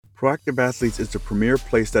Proactive Athletes is the premier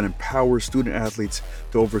place that empowers student athletes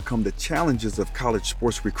to overcome the challenges of college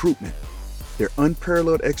sports recruitment. Their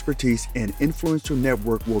unparalleled expertise and influential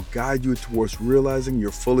network will guide you towards realizing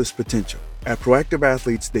your fullest potential. At Proactive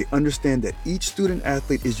Athletes, they understand that each student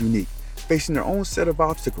athlete is unique, facing their own set of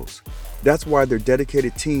obstacles. That's why their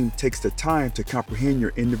dedicated team takes the time to comprehend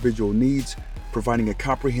your individual needs, providing a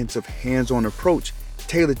comprehensive, hands-on approach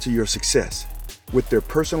tailored to your success. With their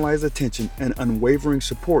personalized attention and unwavering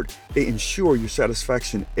support, they ensure your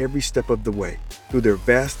satisfaction every step of the way. Through their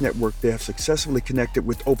vast network, they have successfully connected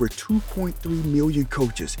with over 2.3 million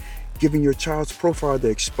coaches, giving your child's profile the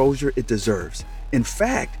exposure it deserves. In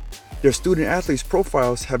fact, their student athletes'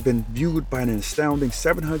 profiles have been viewed by an astounding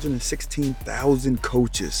 716,000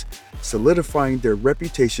 coaches, solidifying their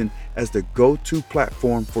reputation as the go-to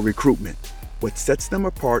platform for recruitment. What sets them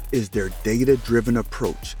apart is their data-driven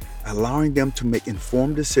approach, allowing them to make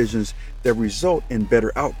informed decisions that result in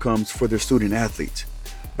better outcomes for their student athletes.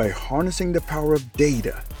 By harnessing the power of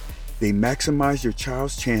data, they maximize your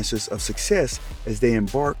child's chances of success as they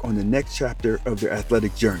embark on the next chapter of their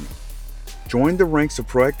athletic journey. Join the ranks of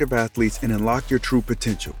Proactive Athletes and unlock your true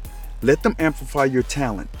potential. Let them amplify your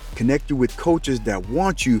talent, connect you with coaches that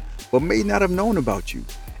want you but may not have known about you,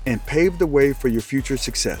 and pave the way for your future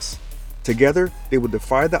success. Together, they will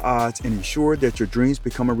defy the odds and ensure that your dreams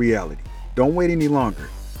become a reality. Don't wait any longer.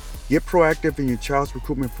 Get proactive in your child's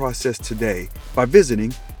recruitment process today by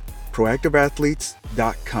visiting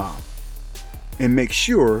proactiveathletes.com. And make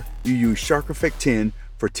sure you use Shark Effect 10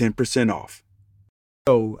 for 10% off.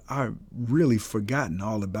 So I really forgotten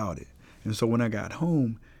all about it. And so when I got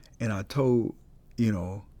home and I told,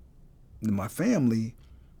 my family,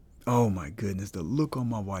 oh my goodness, the look on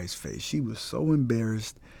my wife's face. She was so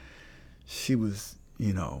embarrassed. She was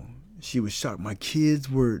shocked. My kids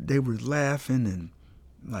were laughing and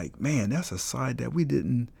like, man, that's a side that we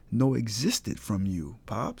didn't know existed from you,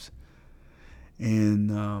 Pops.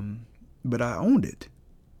 And, but I owned it.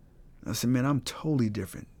 I said, man, I'm totally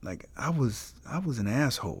different. Like I was an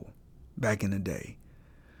asshole back in the day.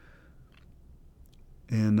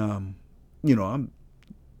 And, I'm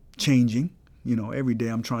changing, every day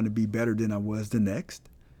I'm trying to be better than I was the next.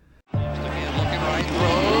 Looking right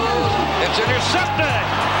through. It's intercepted.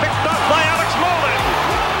 Picked up by Alex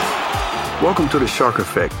Molden. Welcome to the Shark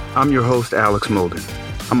Effect. I'm your host, Alex Molden.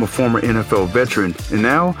 I'm a former NFL veteran, and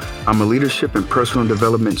now I'm a leadership and personal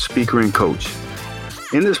development speaker and coach.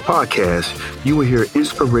 In this podcast, you will hear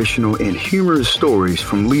inspirational and humorous stories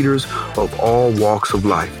from leaders of all walks of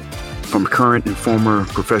life, from current and former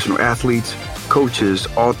professional athletes, coaches,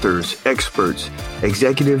 authors, experts,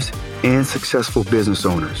 executives, and successful business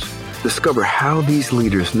owners. Discover how these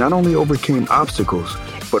leaders not only overcame obstacles,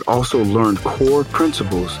 but also learned core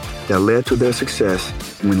principles that led to their success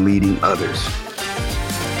when leading others.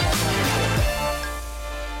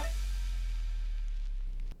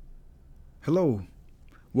 Hello,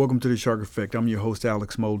 welcome to the Shark Effect. I'm your host,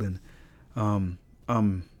 Alex Molden.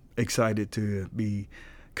 I'm excited to be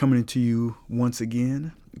coming to you once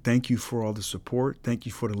again. Thank you for all the support. Thank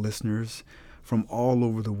you for the listeners from all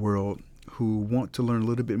over the world who want to learn a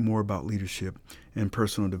little bit more about leadership and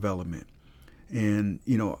personal development. And,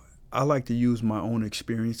 I like to use my own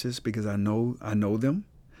experiences because I know them.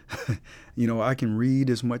 I can read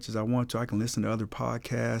as much as I want to. I can listen to other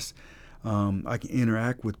podcasts. I can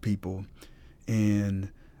interact with people, and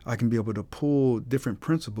I can be able to pull different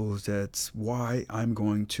principles. That's why I'm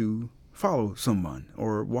going to follow someone,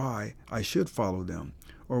 or why I should follow them,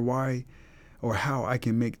 or how I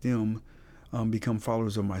can make them become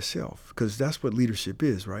followers of myself, because that's what leadership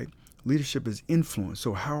is, right? Leadership is influence.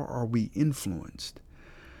 So how are we influenced?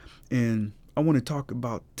 And I want to talk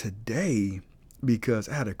about today because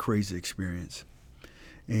I had a crazy experience,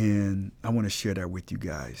 and I want to share that with you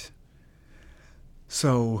guys.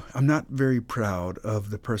 So I'm not very proud of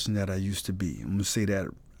the person that I used to be. I'm going to say that,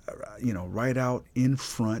 right out in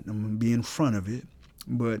front. I'm going to be in front of it,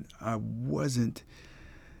 but I wasn't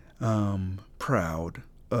proud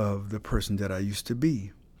of the person that I used to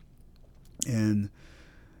be. And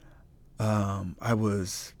I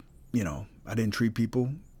was, I didn't treat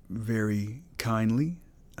people very kindly.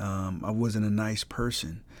 I wasn't a nice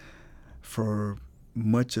person. For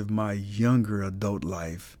much of my younger adult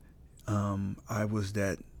life, I was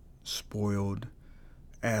that spoiled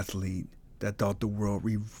athlete that thought the world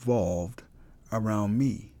revolved around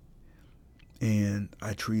me. And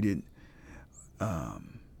I treated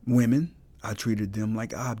women, I treated them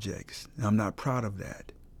like objects. And I'm not proud of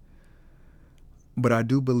that. But I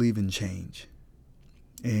do believe in change.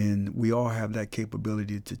 And we all have that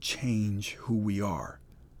capability to change who we are.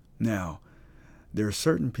 Now, there are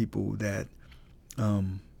certain people that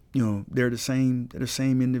they're the same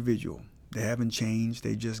individual. They haven't changed.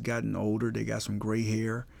 They just gotten older. They got some gray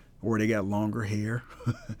hair, or they got longer hair,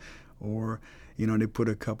 or they put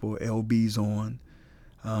a couple LBs on.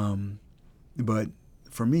 But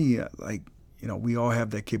for me, we all have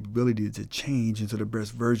that capability to change into the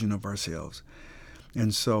best version of ourselves.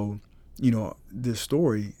 And so, this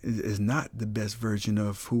story is not the best version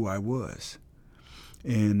of who I was.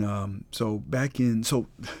 And so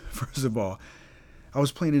first of all, I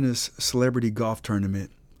was playing in this celebrity golf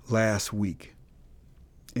tournament last week,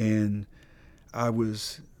 and I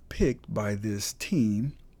was picked by this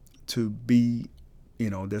team to be,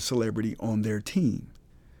 their celebrity on their team.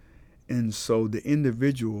 And so the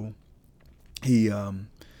individual, he,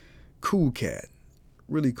 cool cat,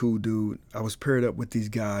 really cool dude. I was paired up with these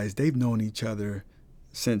guys. They've known each other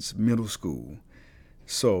since middle school.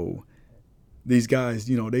 So these guys,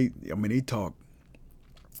 they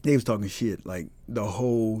was talking shit like the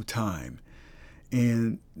whole time.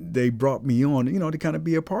 And they brought me on, to kind of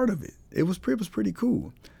be a part of it. It was pretty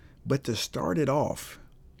cool. But to start it off,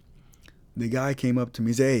 the guy came up to me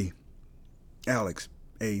and said, "Hey, Alex,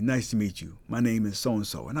 hey, nice to meet you. My name is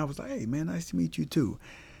so-and-so." And I was like, "Hey, man, nice to meet you too."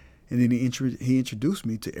 And then he introduced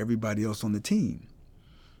me to everybody else on the team.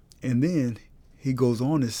 And then he goes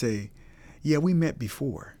on to say, "Yeah, we met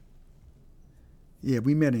before. Yeah,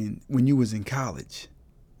 we met when you was in college."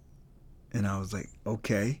 And I was like,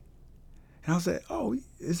 "Okay." And I was like, "Oh,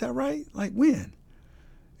 is that right? Like when?"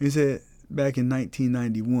 He said, "Back in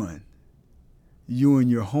 1991, you and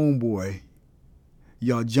your homeboy,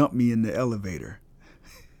 y'all jumped me in the elevator."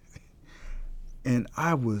 And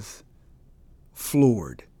I was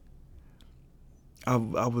floored. I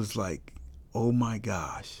was like, oh my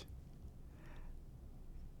gosh.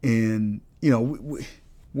 And,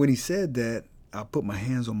 when he said that, I put my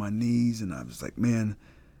hands on my knees and I was like, man,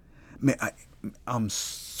 I'm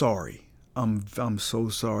sorry. I'm so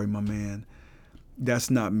sorry, my man. That's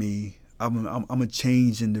not me. I'm a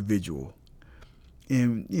changed individual.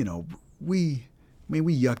 And, we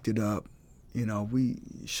yucked it up. We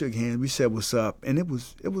shook hands, we said what's up, and it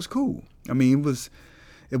was cool. I mean,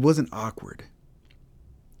 it wasn't awkward.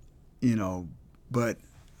 But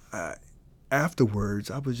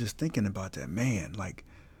afterwards, I was just thinking about that, man. Like,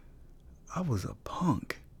 I was a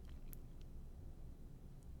punk.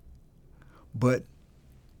 But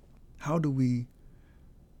how do we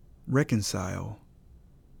reconcile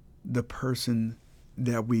the person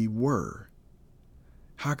that we were?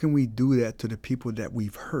 How can we do that to the people that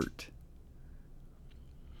we've hurt?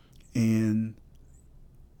 And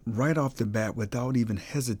right off the bat, without even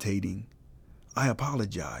hesitating, I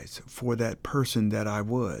apologize for that person that I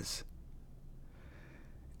was.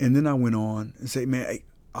 And then I went on and said, man,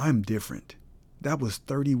 I'm different. That was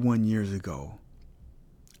 31 years ago.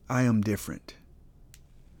 I am different.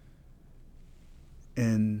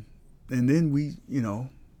 And then we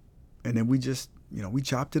just, we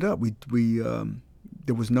chopped it up. We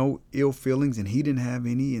there was no ill feelings and he didn't have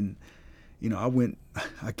any. And,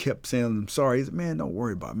 I kept saying, "I'm sorry." He said, "Man, don't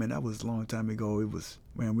worry about it, man. That was a long time ago.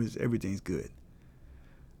 Everything's good."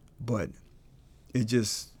 But it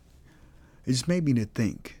just made me to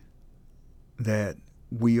think that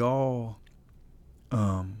we all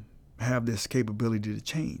have this capability to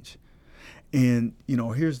change. And,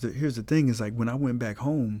 here's the thing is, like, when I went back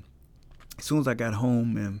home, as soon as I got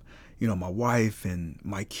home and, my wife and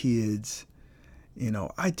my kids,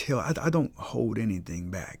 I don't hold anything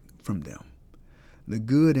back from them, the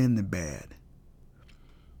good and the bad.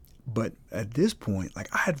 But at this point,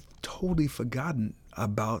 like, I had totally forgotten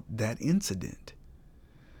about that incident.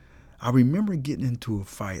 I remember getting into a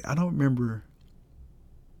fight. I don't remember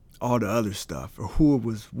all the other stuff or who it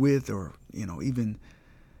was with or, even,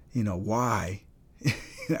 why.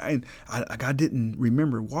 I didn't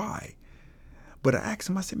remember why. But I asked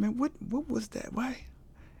him, I said, "Man, what was that? Why?"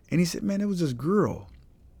 And he said, "Man, it was this girl."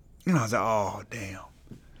 And I was like, oh, damn.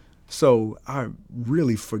 So I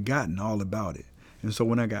really forgotten all about it. And so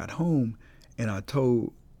when I got home and I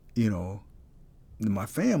told, my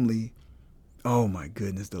family, oh my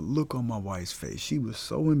goodness, the look on my wife's face. She was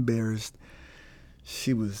so embarrassed.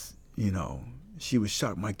 She was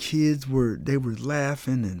shocked. My kids were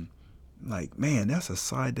laughing and like, "Man, that's a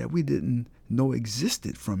side that we didn't know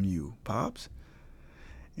existed from you, Pops."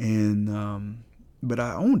 And but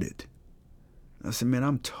I owned it. I said, "Man,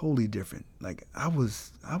 I'm totally different. Like, I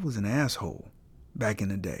was an asshole back in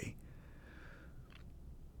the day."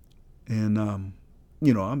 And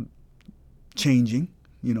I'm changing.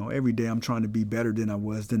 Every day I'm trying to be better than I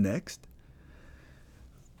was the next.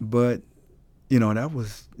 But that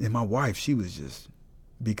was, and my wife, she was just,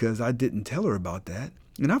 because I didn't tell her about that.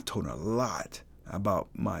 And I've told her a lot. about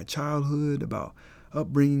my childhood, about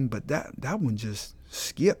upbringing, but that one just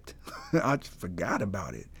skipped. I just forgot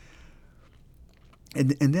about it.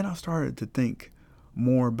 And then I started to think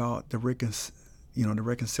more about the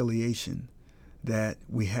reconciliation that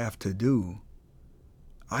we have to do,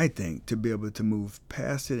 I think, to be able to move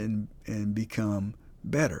past it and become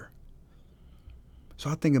better. So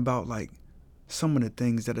I think about like some of the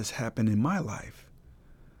things that has happened in my life,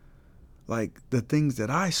 like the things that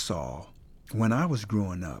I saw when I was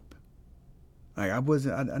growing up. Like I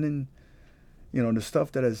didn't, the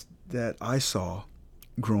stuff that I saw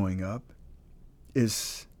growing up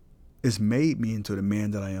is made me into the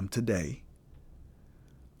man that I am today.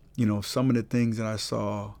 Some of the things that I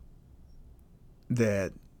saw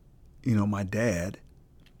that, my dad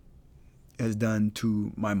has done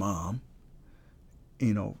to my mom,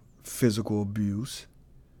 physical abuse,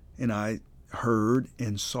 and I heard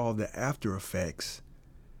and saw the after effects,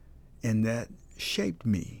 and that shaped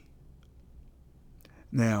me.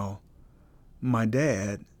 Now, my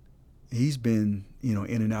dad, he's been, in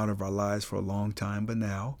and out of our lives for a long time, but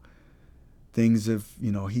now things have,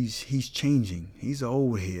 he's changing. He's an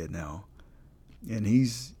old head now. And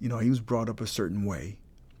he was brought up a certain way.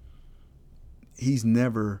 He's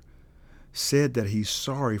never said that he's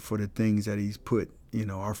sorry for the things that he's put,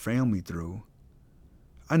 our family through.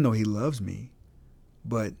 I know he loves me,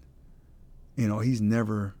 but, he's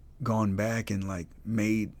never gone back and like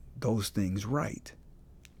made those things right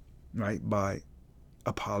by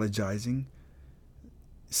apologizing,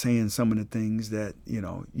 saying some of the things that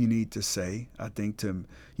you need to say. I think to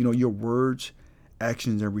your words,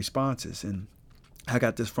 actions, and responses. And I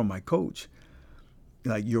got this from my coach.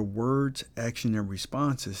 Like your words, action, and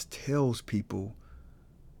responses tells people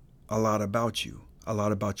a lot about you, a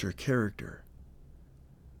lot about your character.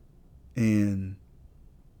 And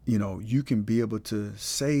you can be able to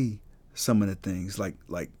say some of the things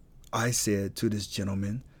like I said to this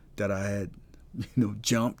gentleman that I had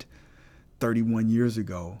jumped 31 years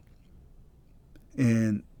ago,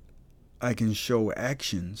 and I can show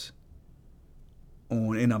actions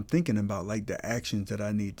on, and I'm thinking about like the actions that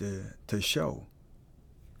I need to show.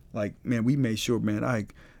 Like, man, we made sure, man,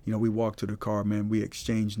 we walked to the car, man, we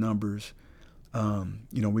exchanged numbers.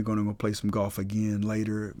 We're going to go play some golf again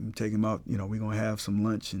later, take him out, we're going to have some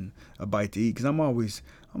lunch and a bite to eat. Cause I'm always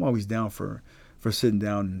down for sitting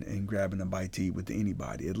down and grabbing a bite to eat with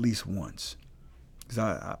anybody at least once. Cause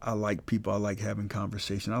I like people. I like having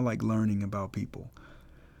conversation. I like learning about people.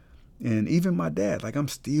 And even my dad, like I'm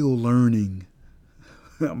still learning.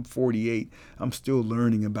 I'm 48. I'm still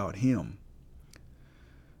learning about him.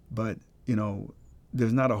 But,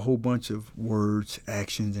 there's not a whole bunch of words,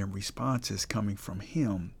 actions, and responses coming from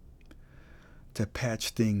him to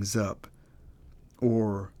patch things up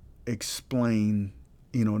or explain,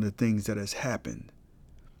 the things that has happened.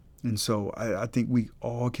 And so I think we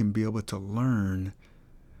all can be able to learn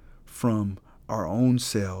from our own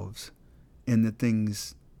selves and the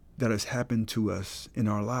things that has happened to us in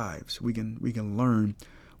our lives. We can learn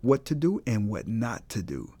what to do and what not to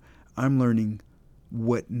do. I'm learning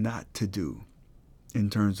what not to do in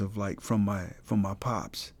terms of like from my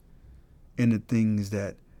pops and the things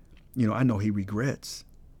that, I know he regrets.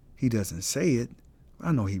 He doesn't say it.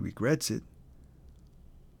 I know he regrets it.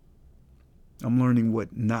 I'm learning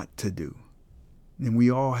what not to do. And we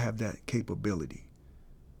all have that capability.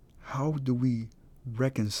 How do we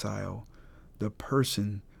reconcile the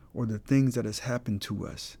person or the things that has happened to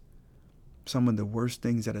us? Some of the worst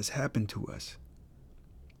things that has happened to us.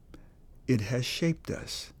 It has shaped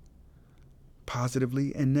us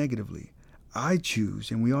positively and negatively. I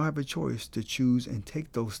choose, and we all have a choice to choose and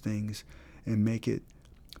take those things and make it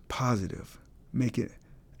positive, make it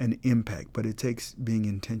an impact. But it takes being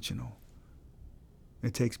intentional.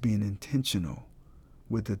 It takes being intentional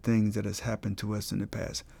with the things that has happened to us in the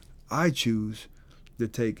past. I choose to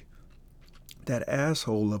take that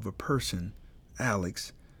asshole of a person,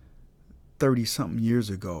 Alex, 30-something years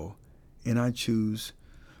ago, and I choose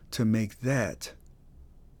to make that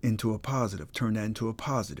into a positive, turn that into a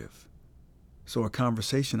positive. So a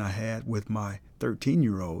conversation I had with my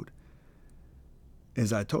 13-year-old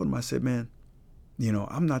is I told him, I said, man,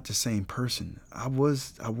 I'm not the same person. I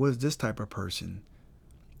was this type of person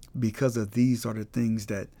because of these are the things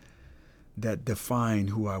that defined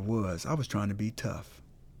who I was. I was trying to be tough.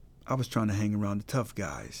 I was trying to hang around the tough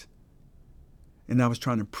guys. And I was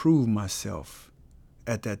trying to prove myself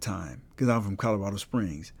at that time because I'm from Colorado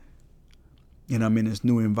Springs. And I'm in this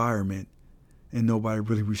new environment and nobody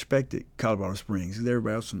really respected Colorado Springs.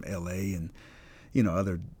 Everybody else from LA and,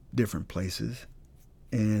 other different places.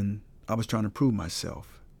 And I was trying to prove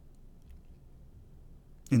myself.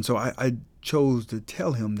 And so I chose to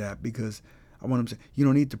tell him that because I want him to say, you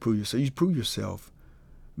don't need to prove yourself. You prove yourself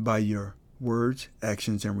by your words,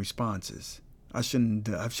 actions, and responses. I shouldn't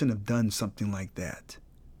have done something like that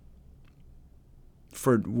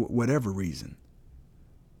for whatever reason.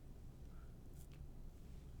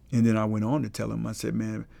 And then I went on to tell him, I said,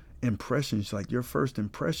 man, impressions, like your first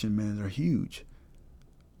impression, man, are huge.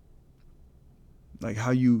 Like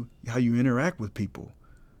how you interact with people.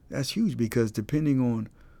 That's huge because depending on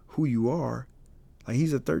who you are, like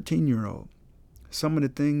he's a 13-year-old. Some of the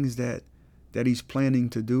things that he's planning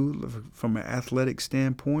to do from an athletic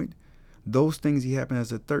standpoint, those things he happened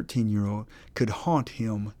as a 13-year-old could haunt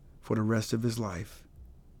him for the rest of his life.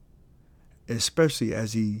 Especially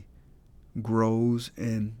as he grows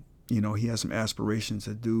and, he has some aspirations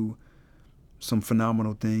to do some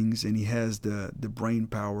phenomenal things, and he has the brain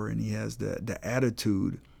power, and he has the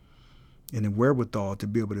attitude and the wherewithal to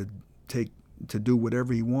be able to do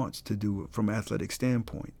whatever he wants to do from an athletic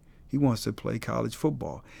standpoint. He wants to play college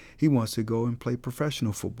football. He wants to go and play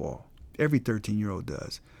professional football. Every 13-year-old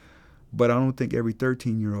does. But I don't think every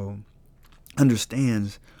 13-year-old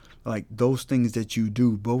understands like those things that you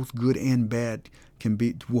do, both good and bad,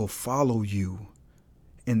 will follow you.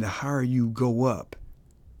 And the higher you go up,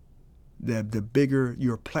 the bigger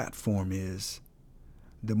your platform is,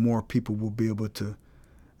 the more people will be able to,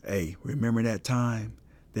 hey, remember that time?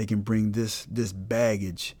 They can bring this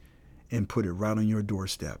baggage and put it right on your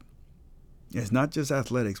doorstep. It's not just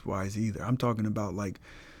athletics wise either. I'm talking about like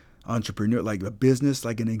entrepreneur, like a business,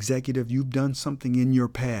 like an executive. You've done something in your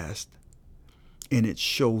past and it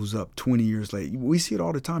shows up 20 years later. We see it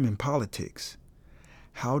all the time in politics.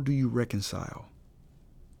 How do you reconcile?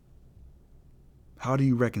 How do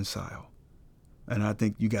you reconcile? And I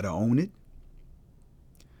think you got to own it.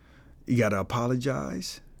 You got to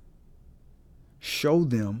apologize. Show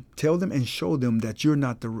them, tell them and show them that you're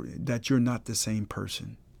not the same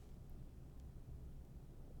person.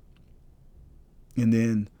 And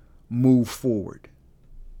then move forward.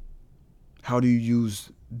 How do you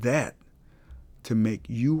use that to make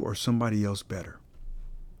you or somebody else better?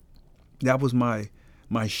 That was my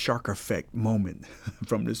shark effect moment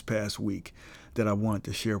from this past week that I wanted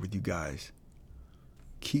to share with you guys.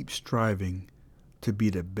 Keep striving to be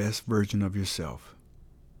the best version of yourself.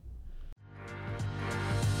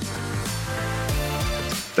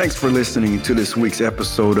 Thanks for listening to this week's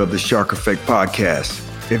episode of the Shark Effect Podcast.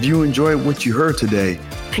 If you enjoyed what you heard today,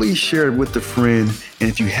 please share it with a friend. And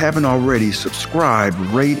if you haven't already, subscribe,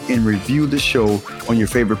 rate, and review the show on your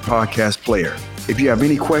favorite podcast player. If you have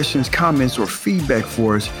any questions, comments, or feedback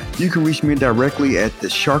for us, you can reach me directly at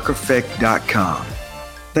thesharkeffect.com.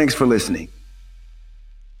 Thanks for listening.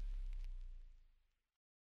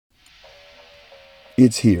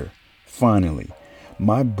 It's here, finally.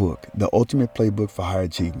 My book, The Ultimate Playbook for Higher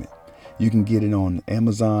Achievement. You can get it on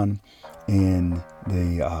Amazon in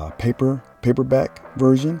the paperback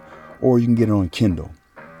version, or you can get it on Kindle.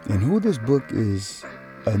 And who this book is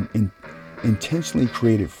intentionally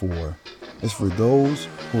created for is for those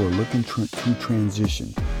who are looking to transition,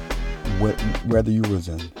 whether you was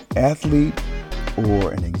an athlete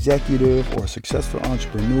or an executive or a successful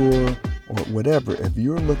entrepreneur or whatever. If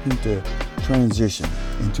you're looking to transition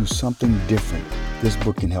into something different, this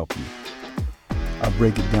book can help you. I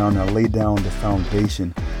break it down. I lay down the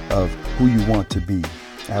foundation of who you want to be.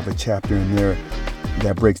 I have a chapter in there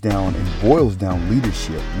that breaks down and boils down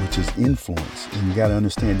leadership, which is influence. And you got to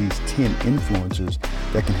understand these 10 influencers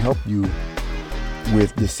that can help you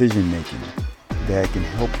with decision making, that can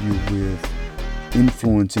help you with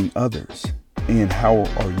influencing others. And how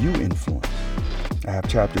are you influenced? I have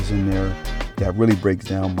chapters in there that really breaks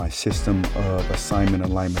down my system of assignment,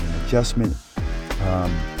 alignment, and adjustment.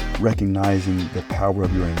 Recognizing the power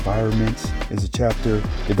of your environments is a chapter.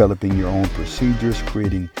 Developing your own procedures,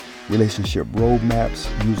 creating relationship roadmaps,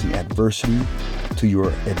 using adversity to your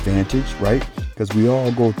advantage, right? Because we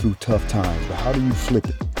all go through tough times, but how do you flip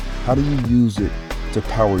it? How do you use it to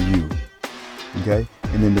power you? Okay?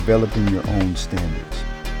 And then developing your own standards.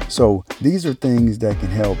 So these are things that can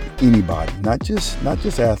help anybody, not just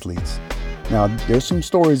athletes. Now, there's some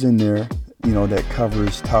stories in there, that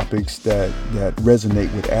covers topics that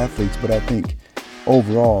resonate with athletes. But I think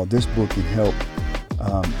overall, this book can help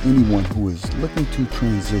anyone who is looking to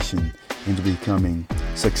transition into becoming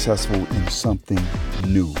successful in something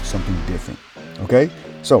new, something different. Okay?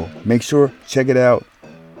 So make sure, check it out.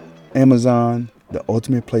 Amazon, The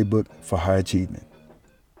Ultimate Playbook for High Achievement.